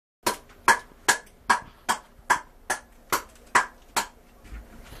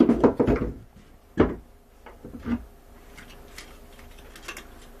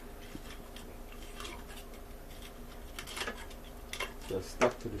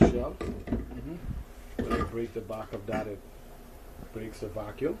shell. When I break the back of that, it breaks the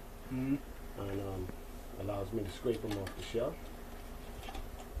vacuum and allows me to scrape them off the shell.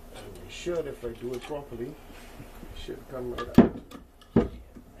 And it should, if I do it properly, it should come right out.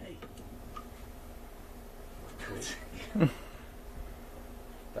 Okay.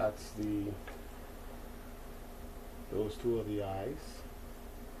 That's those two are the eyes,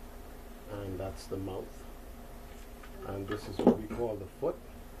 and that's the mouth. And this is what we call the foot.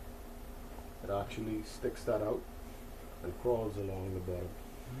 It actually sticks that out and crawls along the bottom.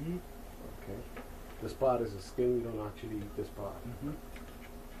 Okay. This part is the skin. You don't actually eat this part.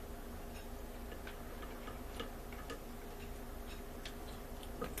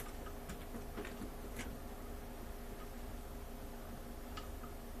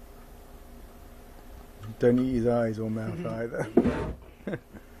 Don't eat his eyes or mouth either. And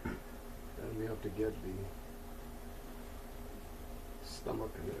we have to get the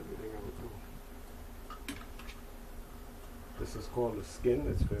stomach and everything out. This is called the skin.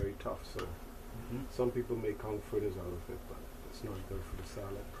 It's very tough, so some people make conch fritters out of it, but it's not good for the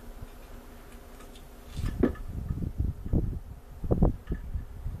salad.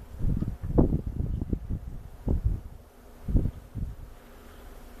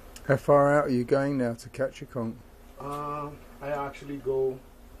 How far out are you going now to catch your conch? I actually go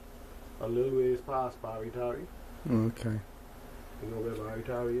a little ways past Baritari. Oh, okay. You know where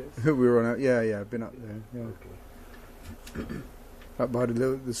Baritari is? We were on out. Yeah, I've been up there. Yeah. Okay. Up by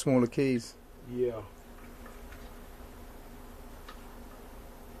the smaller keys. Yeah.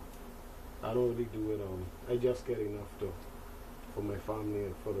 I don't really do it. I just get enough for my family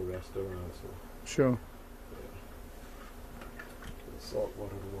and for the restaurant. So. Sure. Salt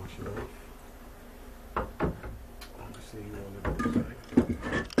water to wash it off. Obviously you want to do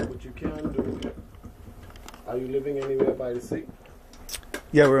that. What you can do, are you living anywhere by the sea?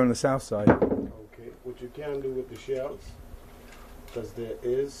 Yeah, we're on the south side. Okay, what you can do with the shells, because there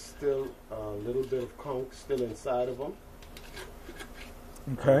is still a little bit of conch still inside of them.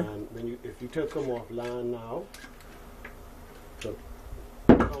 Okay. And if you took them off land now, the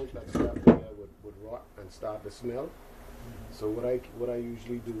conch that's left there would rot and start to smell. So what I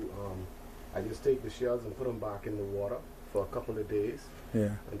usually do, I just take the shells and put them back in the water for a couple of days.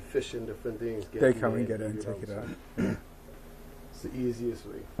 Yeah. And fish and different things. They come and get it and take it out. Yeah. It's the easiest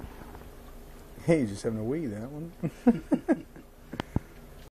way. Hey, you're just having a wee, that one.